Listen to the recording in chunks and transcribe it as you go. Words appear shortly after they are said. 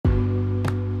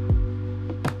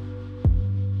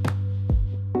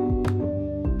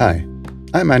Hi,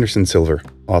 I'm Anderson Silver,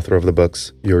 author of the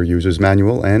books Your User's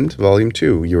Manual and Volume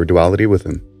 2, Your Duality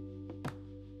Within.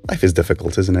 Life is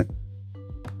difficult, isn't it?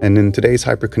 And in today's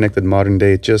hyper-connected modern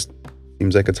day, it just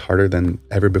seems like it's harder than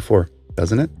ever before,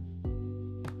 doesn't it?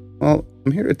 Well,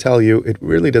 I'm here to tell you it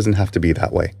really doesn't have to be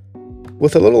that way.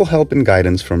 With a little help and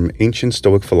guidance from ancient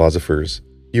Stoic philosophers,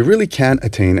 you really can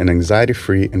attain an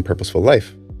anxiety-free and purposeful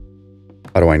life.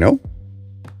 How do I know?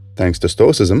 Thanks to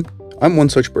Stoicism, I'm one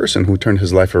such person who turned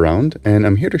his life around, and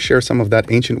I'm here to share some of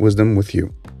that ancient wisdom with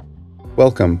you.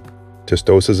 Welcome to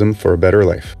Stoicism for a Better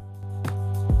Life.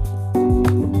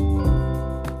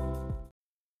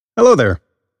 Hello there.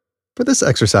 For this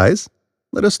exercise,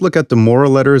 let us look at the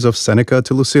moral letters of Seneca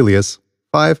to Lucilius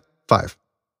 5:5.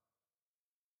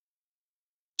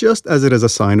 Just as it is a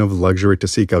sign of luxury to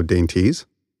seek out dainties,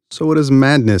 so it is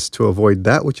madness to avoid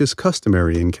that which is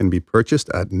customary and can be purchased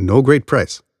at no great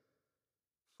price.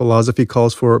 Philosophy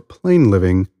calls for plain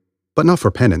living, but not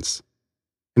for penance,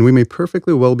 and we may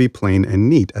perfectly well be plain and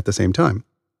neat at the same time.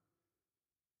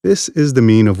 This is the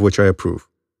mean of which I approve.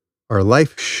 Our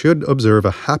life should observe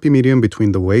a happy medium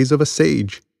between the ways of a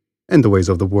sage and the ways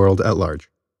of the world at large.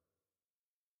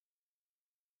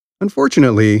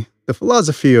 Unfortunately, the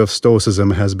philosophy of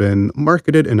Stoicism has been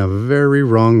marketed in a very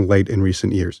wrong light in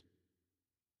recent years.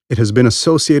 It has been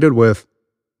associated with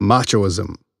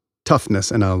machoism, toughness,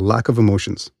 and a lack of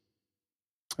emotions.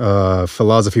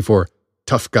 Philosophy for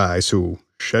tough guys who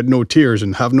shed no tears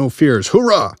and have no fears.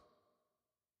 Hoorah!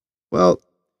 Well,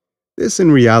 this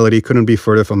in reality couldn't be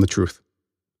further from the truth.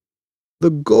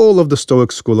 The goal of the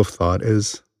Stoic school of thought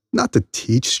is not to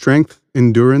teach strength,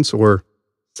 endurance, or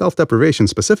self-deprivation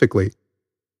specifically,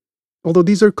 although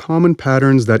these are common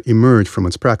patterns that emerge from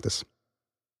its practice.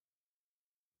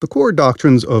 The core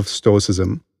doctrines of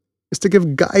Stoicism is to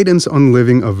give guidance on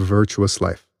living a virtuous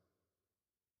life.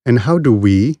 And how do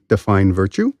we define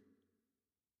virtue?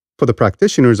 For the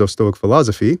practitioners of Stoic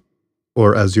philosophy,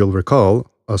 or as you'll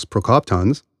recall, us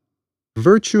Prokoptons,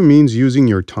 virtue means using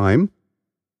your time,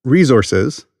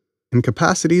 resources, and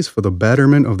capacities for the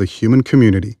betterment of the human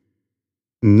community,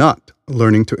 not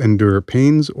learning to endure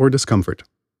pains or discomfort.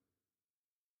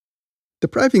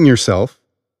 Depriving yourself,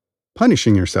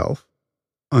 punishing yourself,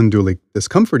 unduly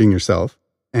discomforting yourself,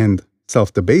 and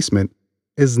self-debasement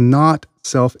is not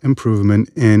self-improvement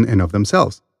in and of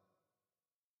themselves.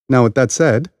 Now, with that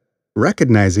said,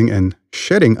 recognizing and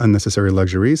shedding unnecessary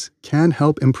luxuries can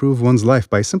help improve one's life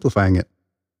by simplifying it.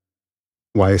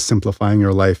 Why is simplifying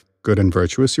your life good and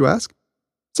virtuous, you ask?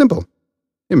 Simple.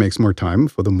 It makes more time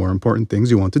for the more important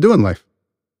things you want to do in life.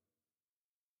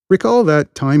 Recall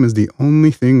that time is the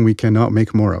only thing we cannot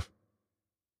make more of.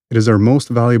 It is our most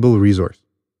valuable resource.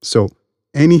 So,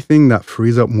 anything that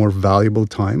frees up more valuable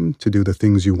time to do the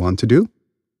things you want to do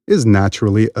is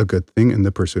naturally a good thing in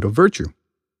the pursuit of virtue.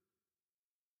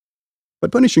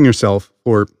 But punishing yourself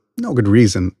for no good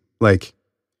reason, like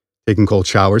taking cold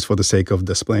showers for the sake of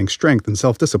displaying strength and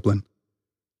self-discipline,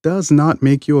 does not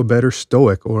make you a better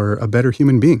Stoic or a better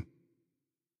human being.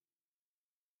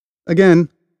 Again,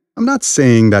 I'm not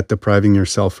saying that depriving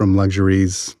yourself from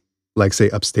luxuries, like say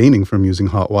abstaining from using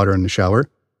hot water in the shower,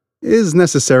 is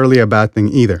necessarily a bad thing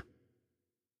either.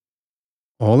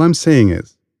 All I'm saying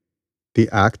is, the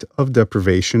act of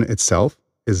deprivation itself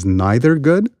is neither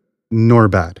good nor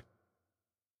bad.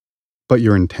 But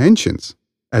your intentions,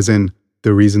 as in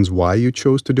the reasons why you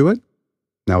chose to do it,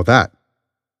 now that,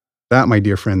 my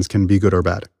dear friends, can be good or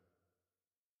bad.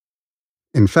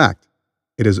 In fact,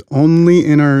 it is only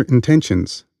in our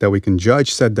intentions that we can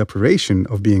judge said deprivation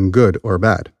of being good or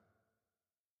bad.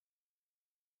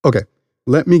 Okay,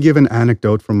 let me give an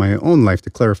anecdote from my own life to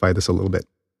clarify this a little bit.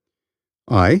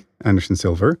 I, Anderson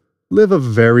Silver, live a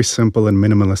very simple and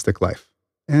minimalistic life,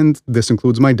 and this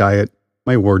includes my diet,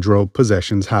 my wardrobe,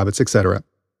 possessions, habits, etc.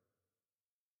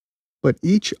 But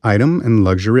each item and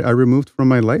luxury I removed from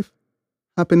my life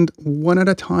happened one at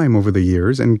a time over the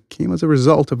years and came as a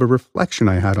result of a reflection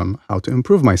I had on how to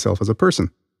improve myself as a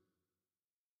person.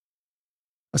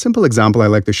 A simple example I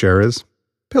like to share is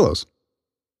pillows.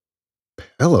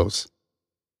 Pillows?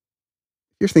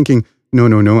 You're thinking, no,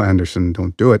 Anderson,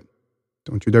 don't do it.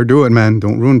 Don't you dare do it, man.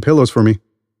 Don't ruin pillows for me.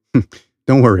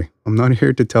 Don't worry, I'm not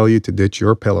here to tell you to ditch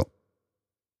your pillow.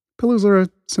 Pillows are a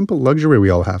simple luxury we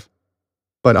all have.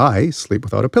 But I sleep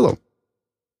without a pillow.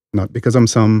 Not because I'm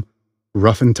some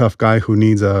rough and tough guy who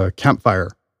needs a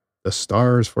campfire, the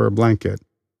stars for a blanket,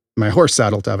 my horse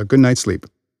saddle to have a good night's sleep.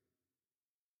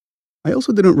 I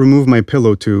also didn't remove my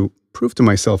pillow to prove to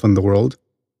myself and the world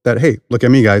that, hey, look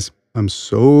at me, guys. I'm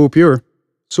so pure,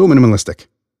 so minimalistic.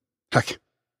 Heck,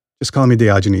 just call me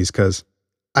Diogenes because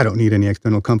I don't need any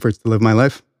external comforts to live my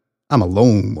life. I'm a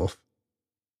lone wolf.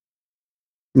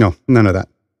 No, none of that.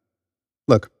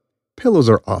 Look, pillows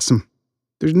are awesome.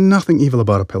 There's nothing evil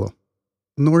about a pillow,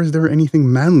 nor is there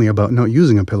anything manly about not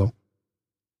using a pillow.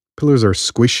 Pillows are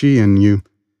squishy and you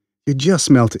just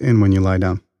melt in when you lie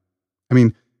down. I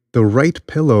mean, the right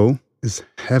pillow is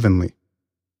heavenly.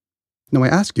 Now I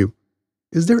ask you,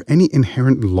 is there any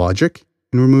inherent logic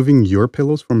in removing your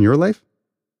pillows from your life?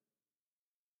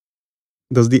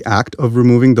 Does the act of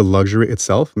removing the luxury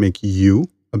itself make you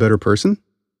a better person?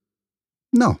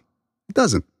 No, it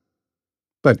doesn't.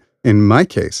 But in my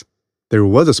case, there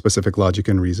was a specific logic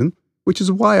and reason, which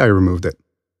is why I removed it.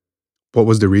 What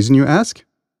was the reason, you ask?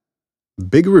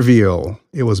 Big reveal.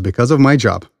 It was because of my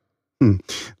job.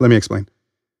 Let me explain.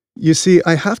 You see,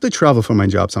 I have to travel for my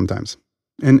job sometimes.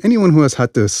 And anyone who has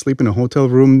had to sleep in a hotel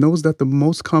room knows that the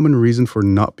most common reason for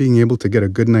not being able to get a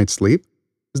good night's sleep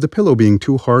is the pillow being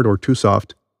too hard or too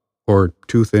soft, or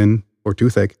too thin or too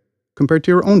thick, compared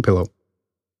to your own pillow.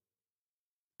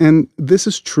 And this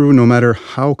is true no matter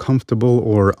how comfortable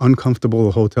or uncomfortable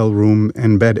a hotel room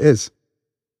and bed is.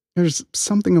 There's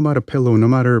something about a pillow, no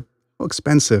matter how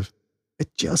expensive, it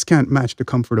just can't match the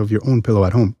comfort of your own pillow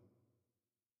at home.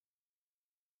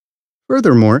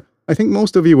 Furthermore, I think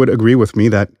most of you would agree with me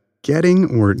that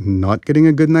getting or not getting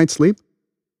a good night's sleep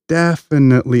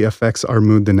definitely affects our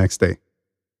mood the next day.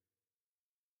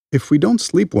 If we don't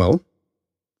sleep well,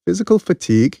 physical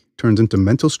fatigue turns into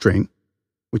mental strain,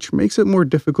 which makes it more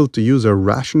difficult to use our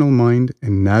rational mind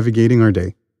in navigating our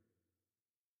day.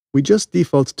 We just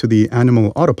default to the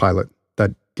animal autopilot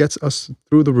that gets us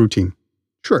through the routine.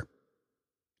 Sure.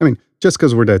 I mean, just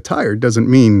because we're that tired doesn't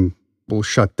mean we'll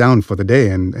shut down for the day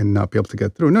and not be able to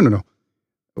get through. No.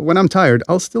 When I'm tired,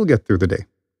 I'll still get through the day,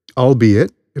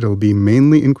 albeit it'll be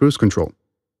mainly in cruise control.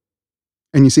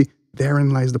 And you see,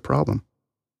 therein lies the problem.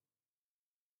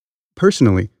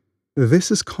 Personally,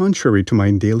 this is contrary to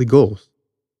my daily goals.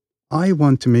 I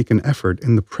want to make an effort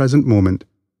in the present moment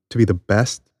to be the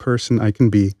best person I can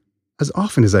be as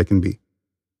often as I can be.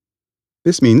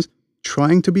 This means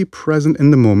trying to be present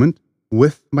in the moment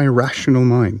with my rational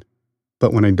mind.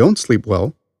 But when I don't sleep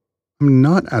well, I'm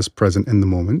not as present in the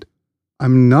moment,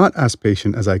 I'm not as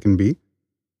patient as I can be,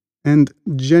 and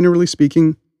generally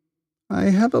speaking, I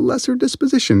have a lesser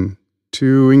disposition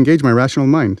to engage my rational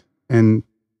mind, and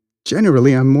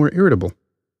generally I'm more irritable.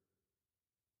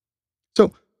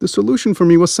 So the solution for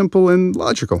me was simple and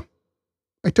logical.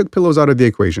 I took pillows out of the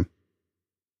equation.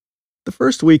 The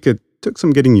first week it took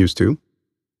some getting used to,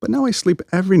 but now I sleep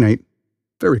every night,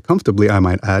 very comfortably I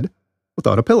might add,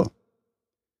 without a pillow.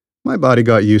 My body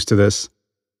got used to this,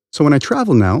 so when I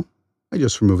travel now, I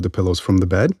just remove the pillows from the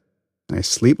bed, and I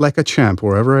sleep like a champ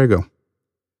wherever I go.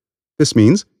 This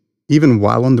means, even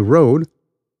while on the road,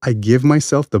 I give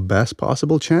myself the best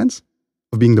possible chance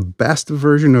of being the best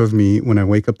version of me when I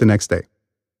wake up the next day.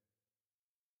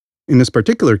 In this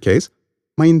particular case,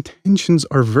 my intentions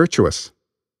are virtuous,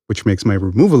 which makes my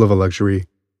removal of a luxury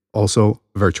also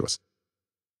virtuous.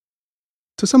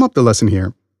 To sum up the lesson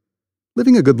here,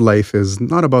 living a good life is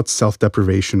not about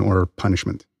self-deprivation or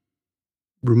punishment.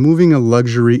 Removing a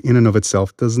luxury in and of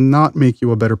itself does not make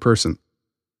you a better person.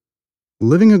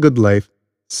 Living a good life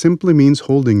simply means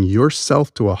holding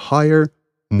yourself to a higher,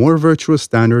 more virtuous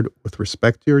standard with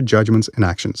respect to your judgments and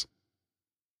actions.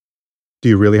 Do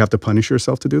you really have to punish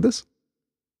yourself to do this?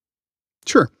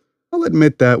 Sure, I'll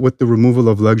admit that with the removal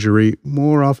of luxury,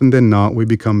 more often than not, we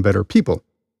become better people,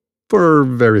 for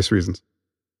various reasons.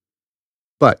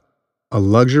 But a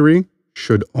luxury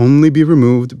should only be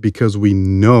removed because we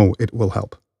know it will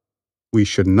help. We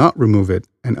should not remove it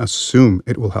and assume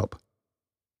it will help.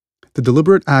 The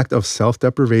deliberate act of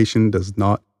self-deprivation does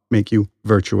not make you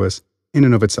virtuous in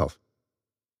and of itself.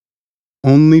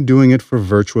 Only doing it for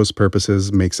virtuous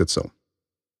purposes makes it so.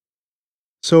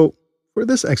 So, for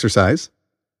this exercise,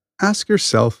 ask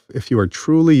yourself if you are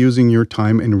truly using your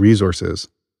time and resources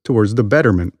towards the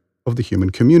betterment of the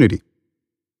human community.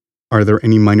 Are there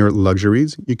any minor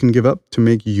luxuries you can give up to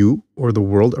make you or the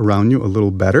world around you a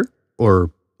little better,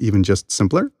 or even just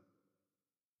simpler?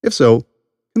 If so,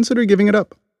 consider giving it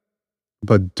up.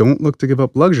 But don't look to give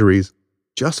up luxuries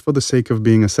just for the sake of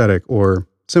being ascetic or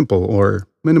simple or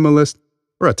minimalist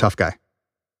or a tough guy.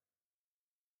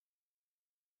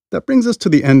 That brings us to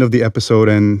the end of the episode,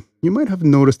 and you might have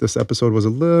noticed this episode was a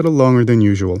little longer than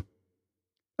usual.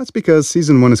 That's because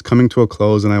Season 1 is coming to a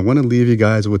close and I want to leave you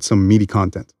guys with some meaty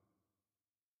content.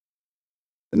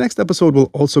 The next episode will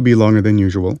also be longer than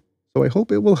usual, so I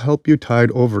hope it will help you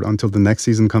tide over until the next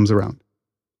season comes around.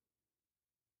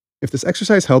 If this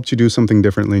exercise helped you do something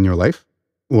differently in your life,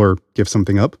 or give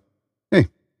something up, hey,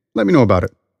 let me know about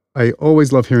it. I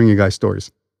always love hearing you guys'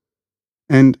 stories.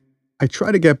 And I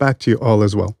try to get back to you all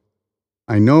as well.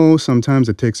 I know sometimes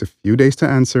it takes a few days to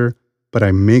answer, but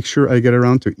I make sure I get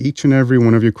around to each and every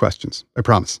one of your questions. I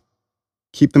promise.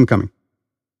 Keep them coming.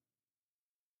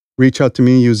 Reach out to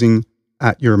me using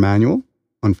 @YourManual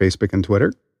on Facebook and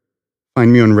Twitter.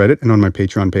 Find me on Reddit and on my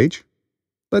Patreon page.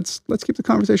 Let's keep the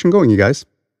conversation going, you guys.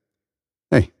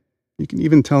 Hey, you can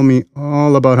even tell me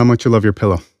all about how much you love your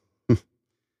pillow. All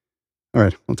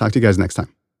right, we'll talk to you guys next time.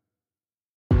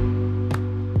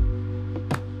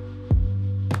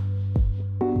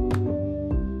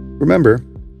 Remember,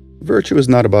 virtue is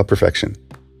not about perfection,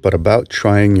 but about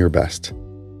trying your best.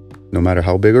 No matter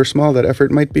how big or small that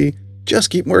effort might be,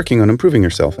 just keep working on improving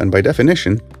yourself, and by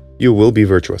definition, you will be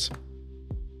virtuous.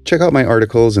 Check out my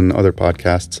articles and other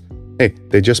podcasts. Hey,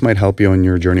 they just might help you on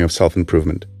your journey of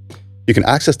self-improvement. You can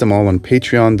access them all on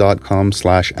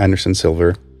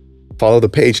patreon.com/AndersonSilver. Follow the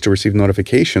page to receive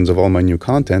notifications of all my new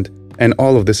content, and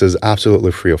all of this is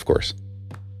absolutely free, of course.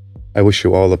 I wish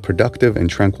you all a productive and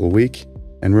tranquil week,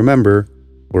 and remember,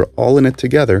 we're all in it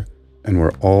together, and we're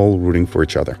all rooting for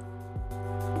each other.